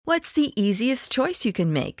What's the easiest choice you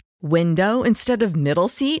can make? Window instead of middle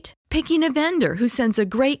seat? Picking a vendor who sends a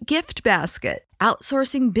great gift basket?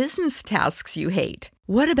 Outsourcing business tasks you hate?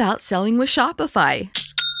 What about selling with Shopify?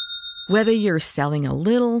 Whether you're selling a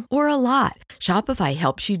little or a lot, Shopify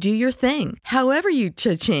helps you do your thing, however you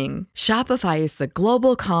cha-ching. Shopify is the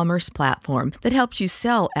global commerce platform that helps you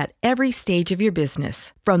sell at every stage of your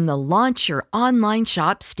business. From the launch your online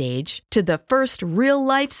shop stage to the first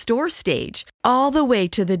real-life store stage, all the way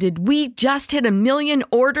to the did we just hit a million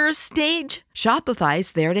orders stage.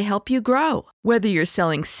 Shopify's there to help you grow. Whether you're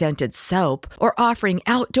selling scented soap or offering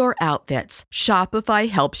outdoor outfits, Shopify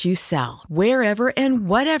helps you sell. Wherever and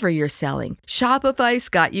whatever you're selling, Shopify's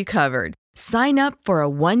got you covered. Sign up for a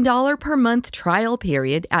 $1 per month trial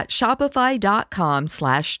period at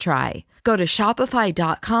shopify.com/try. Go to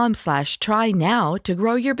shopify.com/try now to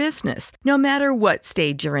grow your business, no matter what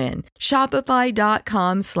stage you're in.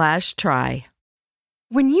 Shopify.com/try.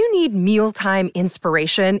 When you need mealtime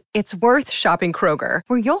inspiration, it's worth shopping Kroger,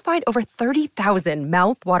 where you'll find over 30,000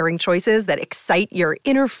 mouth-watering choices that excite your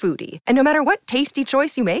inner foodie. And no matter what tasty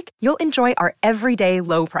choice you make, you'll enjoy our everyday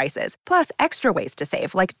low prices, plus extra ways to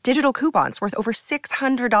save, like digital coupons worth over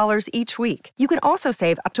 $600 each week. You can also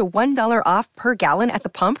save up to $1 off per gallon at the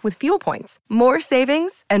pump with fuel points. More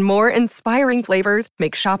savings and more inspiring flavors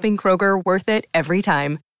make shopping Kroger worth it every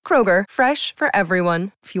time. Kroger, fresh for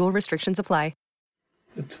everyone. Fuel restrictions apply.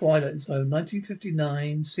 The Twilight Zone,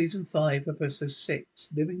 1959, Season 5, Episode 6,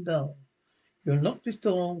 Living Doll. You unlock this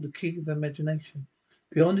door, the key of imagination.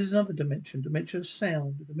 Beyond is another dimension of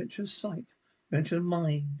sound, a dimension of sight, a dimension of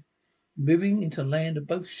mind. Moving into a land of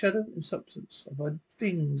both shadow and substance, of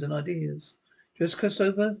things and ideas. Just crossed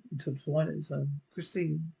over into the Twilight Zone.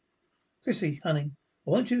 Chrissy, honey, I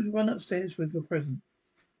want you to run upstairs with your present.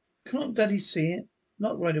 Can't Daddy see it?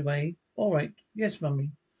 Not right away. All right. Yes,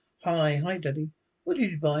 Mummy. Hi, Daddy. What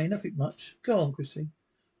did you buy? Nothing much. Go on, Chrissy.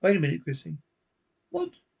 Wait a minute, Chrissy.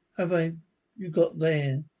 What have you got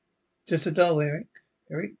there? Just a doll, Eric.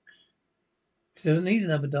 She doesn't need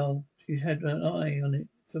another doll. She's had an eye on it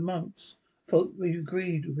for months. Thought we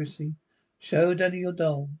agreed, Chrissy. Show Daddy your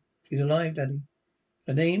doll. She's alive, Daddy.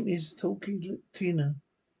 Her name is Talkie Tina.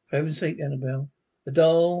 For heaven's sake, Annabelle. A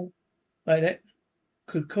doll like that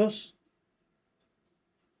could cost.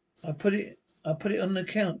 I put it on the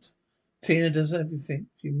account. Tina does everything.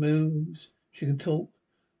 She moves. She can talk.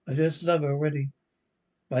 I just love her already.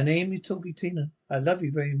 My name is Talkie Tina. I love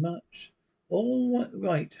you very much. All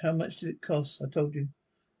right. How much did it cost? I told you.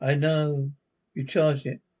 I know you charged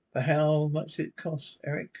it. But how much did it cost,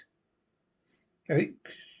 Eric?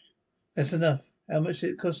 That's enough. How much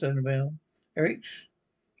did it cost, Annabelle? Eric,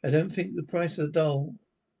 I don't think the price of the doll.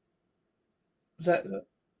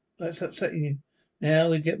 That's upsetting you.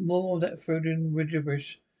 Now we get more of that Freudian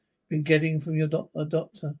gibberish been getting from your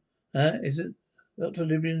doctor. Is it Dr.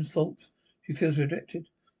 Libyan's fault? She feels rejected.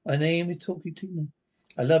 My name is Talkie Tina.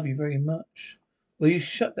 I love you very much. Will you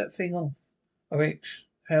shut that thing off? Eric,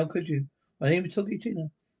 how could you? My name is Talkie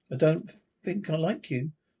Tina. I don't think I like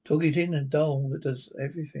you. Talkie Tina, doll that does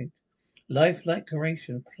everything. Lifelike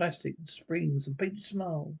creation, plastic, springs, and painted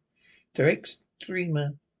smile. Derek's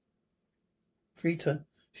dreamer. Frita.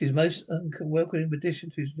 She's most welcoming addition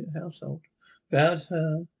to his household. Without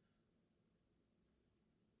her,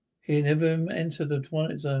 he never entered the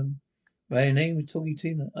Twilight Zone. My name is Talkie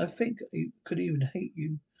Tina. I think I could even hate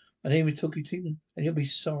you. My name is Talkie Tina, and you'll be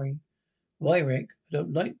sorry. Why, Rick? I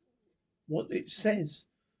don't like what it says.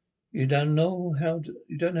 You don't know how to.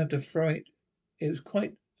 You don't have to throw it. It has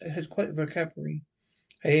quite a vocabulary.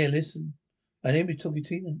 Hey, listen. My name is Talkie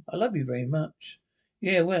Tina. I love you very much.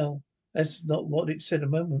 Yeah, well, that's not what it said a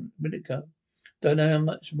minute ago. Don't know how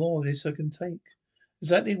much more of this I can take.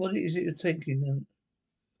 Exactly what is it you're taking? And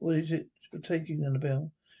what is it you're taking,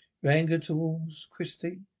 Annabelle? Your anger towards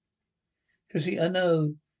Chrissy? Chrissy, I know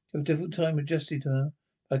you have a difficult time adjusting to her.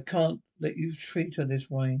 I can't let you treat her this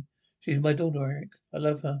way. She's my daughter, Eric. I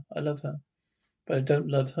love her. But I don't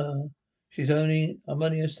love her. I'm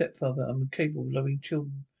only a stepfather. I'm incapable of loving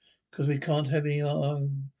children because we can't have any of our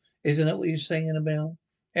own. Isn't that what you're saying, Annabelle?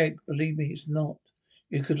 Eric, believe me, it's not.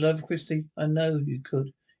 You could love Christy. I know you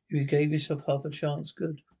could. If you gave yourself half a chance,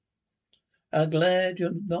 good. I'm glad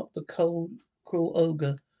you're not the cold, cruel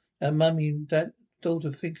ogre that Mummy and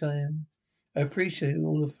daughter think I am. I appreciate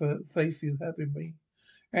all the faith you have in me.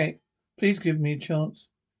 Eric, please give me a chance.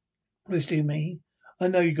 Christy and me. I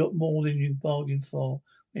know you got more than you bargained for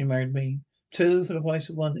when you married me. 2 for the price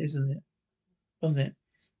of 1, isn't it? Wasn't it?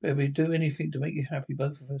 But we'd do anything to make you happy,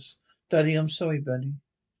 both of us. Daddy, I'm sorry, Daddy.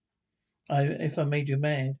 If I made you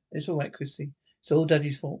mad. It's all right, Christy. It's all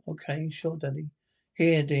Daddy's fault. Okay, sure, Daddy.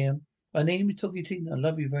 Here, dear. My name is Talkie Tina. I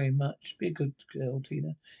love you very much. Be a good girl,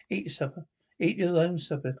 Tina. Eat your supper. Eat your own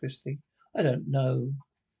supper, Christy. I don't know.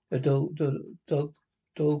 The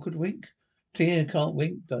dog could wink. Tina can't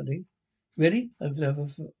wink, Daddy. Really? I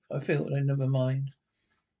feel they never mind.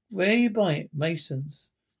 Where you buy it? Mason's.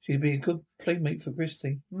 She'd be a good playmate for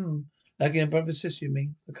Christy. Like a brother sister, you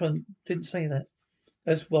mean? Didn't say that.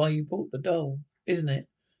 That's why you bought the doll, isn't it?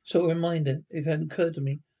 Sort of reminder, if it hadn't occurred to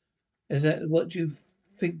me. Is that what you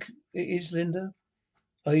think it is, Linda?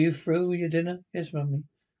 Are you through with your dinner? Yes, Mummy.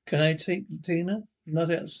 Can I take Tina?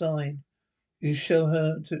 Not outside. You show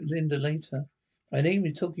her to Linda later. My name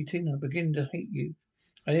is Talkie Tina. I'm beginning to hate you.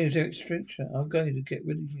 My name is Eric Stritcher. I'm going to get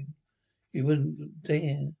rid of you. You wouldn't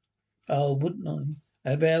dare. Oh, wouldn't I?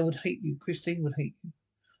 Annabelle would hate you. Christine would hate you.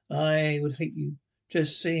 I would hate you.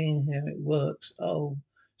 Just seeing how it works. Oh,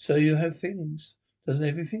 so you have feelings. Doesn't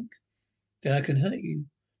everything? Then I can hurt you.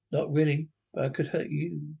 Not really, but I could hurt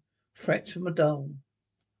you. Threats from a doll.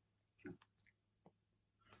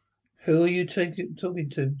 Who are you talking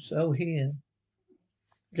to? So here.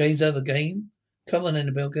 Game's over, game. Come on,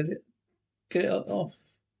 Annabelle, get it. Get it off.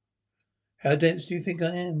 How dense do you think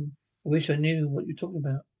I am? I wish I knew what you're talking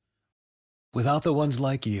about. Without the ones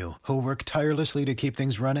like you, who work tirelessly to keep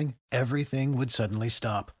things running, everything would suddenly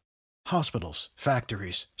stop. Hospitals,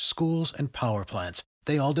 factories, schools, and power plants,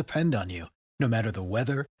 they all depend on you. No matter the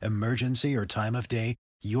weather, emergency, or time of day,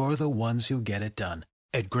 you're the ones who get it done.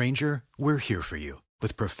 At Grainger, we're here for you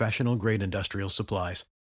with professional-grade industrial supplies.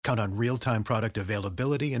 Count on real-time product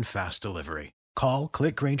availability and fast delivery. Call,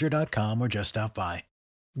 click Grainger.com, or just stop by.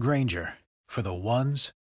 Grainger, for the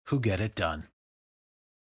ones who get it done.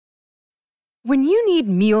 When you need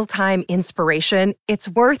mealtime inspiration, it's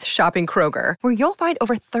worth shopping Kroger, where you'll find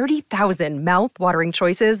over 30,000 mouth-watering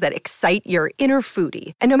choices that excite your inner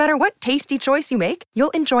foodie. And no matter what tasty choice you make,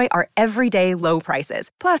 you'll enjoy our everyday low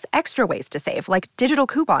prices, plus extra ways to save, like digital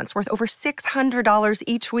coupons worth over $600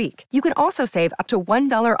 each week. You can also save up to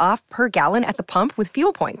 $1 off per gallon at the pump with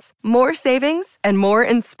fuel points. More savings and more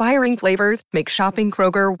inspiring flavors make shopping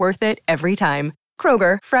Kroger worth it every time.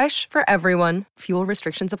 Kroger, fresh for everyone. Fuel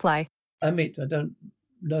restrictions apply. I admit I don't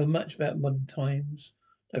know much about modern times.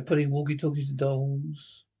 They're putting walkie-talkies to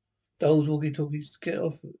dolls. Dolls walkie-talkies. Get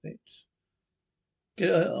off it.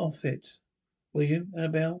 Get off it. Will you,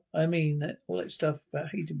 Annabelle? I mean, that all that stuff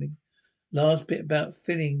about hating me. Last bit about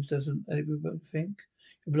feelings, doesn't everybody think?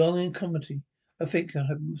 You belong in comedy. I think I'll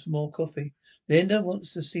have some more coffee. Linda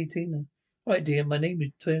wants to see Tina. Right, dear, my name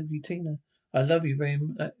is Toby Tina. I love you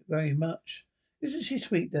very much. Isn't she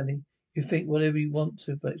sweet, Danny? You think whatever you want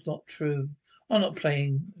to, but it's not true. I'm not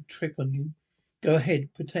playing a trick on you. Go ahead,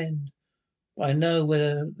 pretend. But I know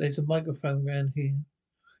whether there's a microphone around here.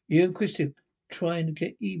 You and Christy are trying to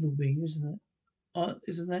get evil with me, isn't it?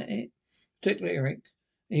 Isn't that it? Particularly Eric.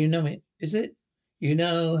 And you know it, is it? You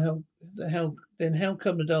know how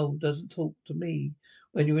come the doll doesn't talk to me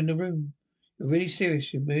when you're in the room? You're really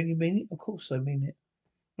serious, you really mean it? Of course I mean it.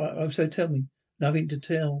 Right, so tell me. Nothing to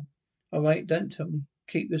tell. All right, don't tell me.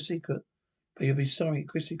 Keep your secret. But you'll be sorry,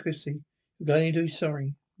 Christy. You're going to be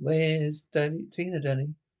sorry. Where's Tina, Daddy?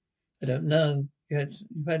 I don't know. You've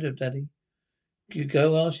had her, Daddy. You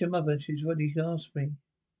go ask your mother. She's already asked me.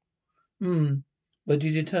 What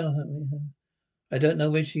did you tell her? I don't know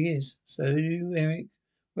where she is. So do you, Eric?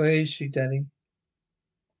 Where is she, Daddy?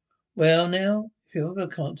 Well, now, if your mother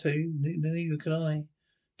can't tell you, neither can I.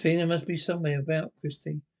 Tina must be somewhere about,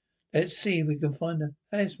 Christy. Let's see if we can find her.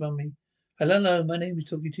 Yes, Mummy. Hello, my name is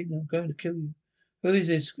Talkie Tina. I'm going to kill you. Who is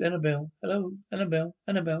this? Annabelle. Hello,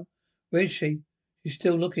 Annabelle. Where is she? She's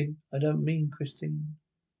still looking. I don't mean Christine.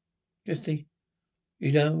 Christy,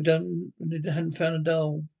 you hadn't found a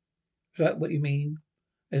doll. Is that what you mean?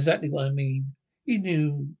 Exactly what I mean. You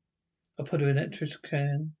knew I put her in that trash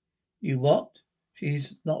can. You what?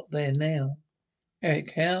 She's not there now.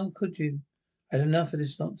 Eric, how could you? I had enough of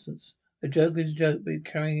this nonsense. A joke is a joke, but you're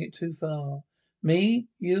carrying it too far. Me,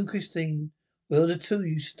 you and Christine. Will the two of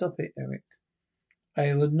you stop it, Eric?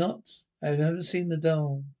 I would not. I haven't seen the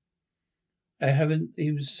doll. I haven't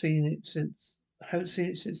even seen it since. I haven't seen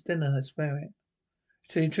it since dinner. I swear it.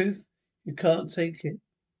 To tell you the truth, you can't take it.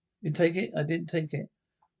 You take it? I didn't take it.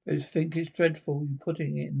 I just think it's dreadful you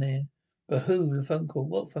putting it in there. But who? The phone call?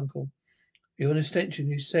 What phone call? Your extension.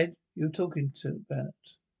 You said you were talking to about.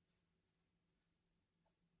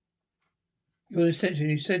 Your extension.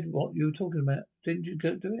 You said what you were talking about. Didn't you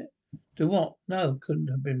go do it? Do what? No, couldn't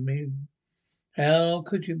have been me. How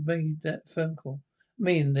could you have made that phone call? I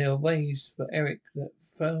mean, there are ways for Eric. That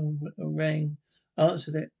phone rang,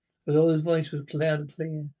 answered it, but all his voice was loud and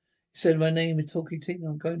clear. He said, my name is Talkie Tina.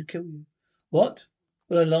 I'm going to kill you. What?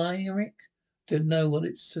 Will I lie, Eric? didn't know what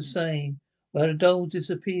it's to say. Well, the doll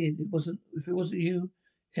disappeared. If it wasn't you,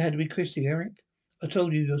 it had to be Christy, Eric. I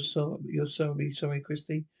told you sorry,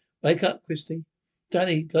 Christy. Wake up, Christy.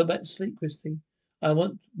 Daddy, go back to sleep, Christy. I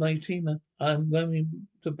want my Tina. I'm going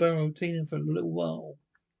to borrow Tina for a little while.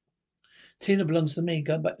 Tina belongs to me.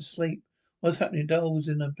 Go back to sleep. What's happening? Doll's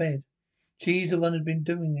in her bed. She's the one who's been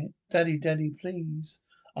doing it. Daddy, please.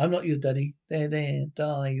 I'm not your daddy. There,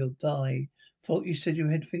 die, you'll die. Thought you said you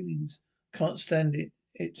had feelings. Can't stand it.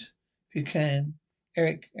 If you can.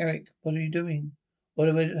 Eric, what are you doing? What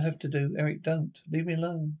do I have to do? Eric, don't. Leave me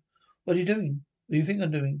alone. What are you doing? What do you think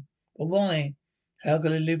I'm doing? But why? How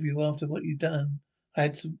could I live you after what you've done? I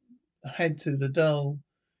had to, the doll.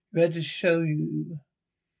 You had to show you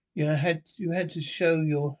had to show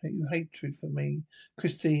your hatred for me.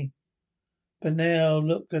 Christy. But now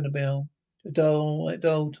look, Annabelle. That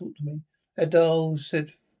doll talked to me. That doll said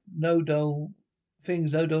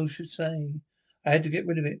things no doll should say. I had to get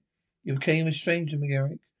rid of it. You became a stranger to me,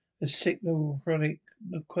 Eric. A sick, neurotic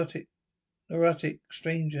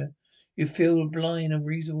stranger. You feel a blind,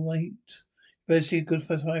 unreasonable hate. You better see a good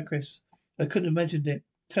psychiatrist. I couldn't imagine it.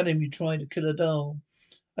 Tell him you tried to kill a doll.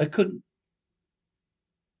 I couldn't.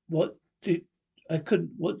 What did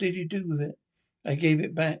you do with it? I gave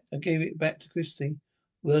it back. To Christy.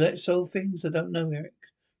 Well, that's all things I don't know, Eric.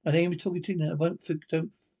 My name is Tina.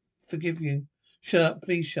 Don't forgive you. Shut up,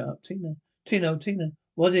 please shut up, Tina. Tina.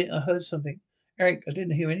 What is it? I heard something. Eric, I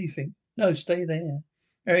didn't hear anything. No, stay there.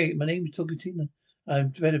 Eric, my name is Tina.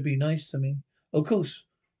 Better be nice to me. Of course,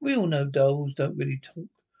 we all know dolls don't really talk.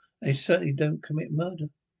 They certainly don't commit murder.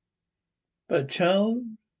 But a child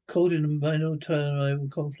caught in a minor terminal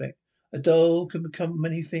conflict. A doll can become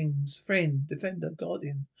many things. Friend, defender,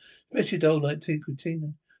 guardian. Especially a doll like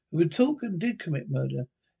Tina, who could talk and did commit murder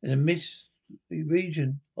in the misty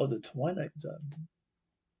region of the Twilight Zone.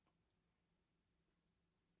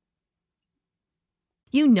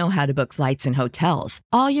 You know how to book flights and hotels.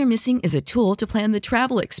 All you're missing is a tool to plan the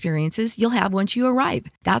travel experiences you'll have once you arrive.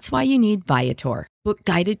 That's why you need Viator. Book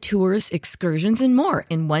guided tours, excursions, and more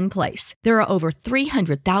in one place. There are over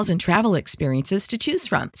 300,000 travel experiences to choose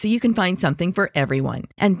from, so you can find something for everyone.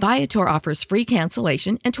 And Viator offers free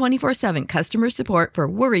cancellation and 24/7 customer support for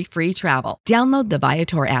worry-free travel. Download the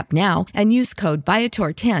Viator app now and use code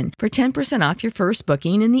Viator10 for 10% off your first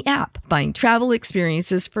booking in the app. Find travel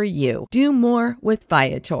experiences for you. Do more with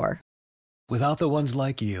Viator. Without the ones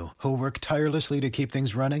like you, who work tirelessly to keep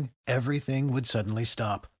things running, everything would suddenly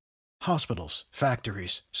stop. Hospitals,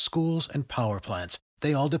 factories, schools, and power plants,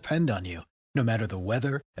 they all depend on you. No matter the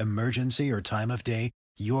weather, emergency, or time of day,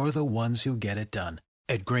 you're the ones who get it done.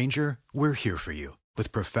 At Grainger, we're here for you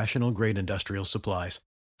with professional-grade industrial supplies.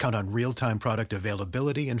 Count on real-time product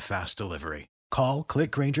availability and fast delivery. Call, click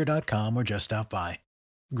Grainger.com, or just stop by.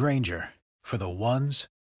 Grainger, for the ones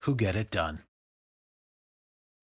who get it done.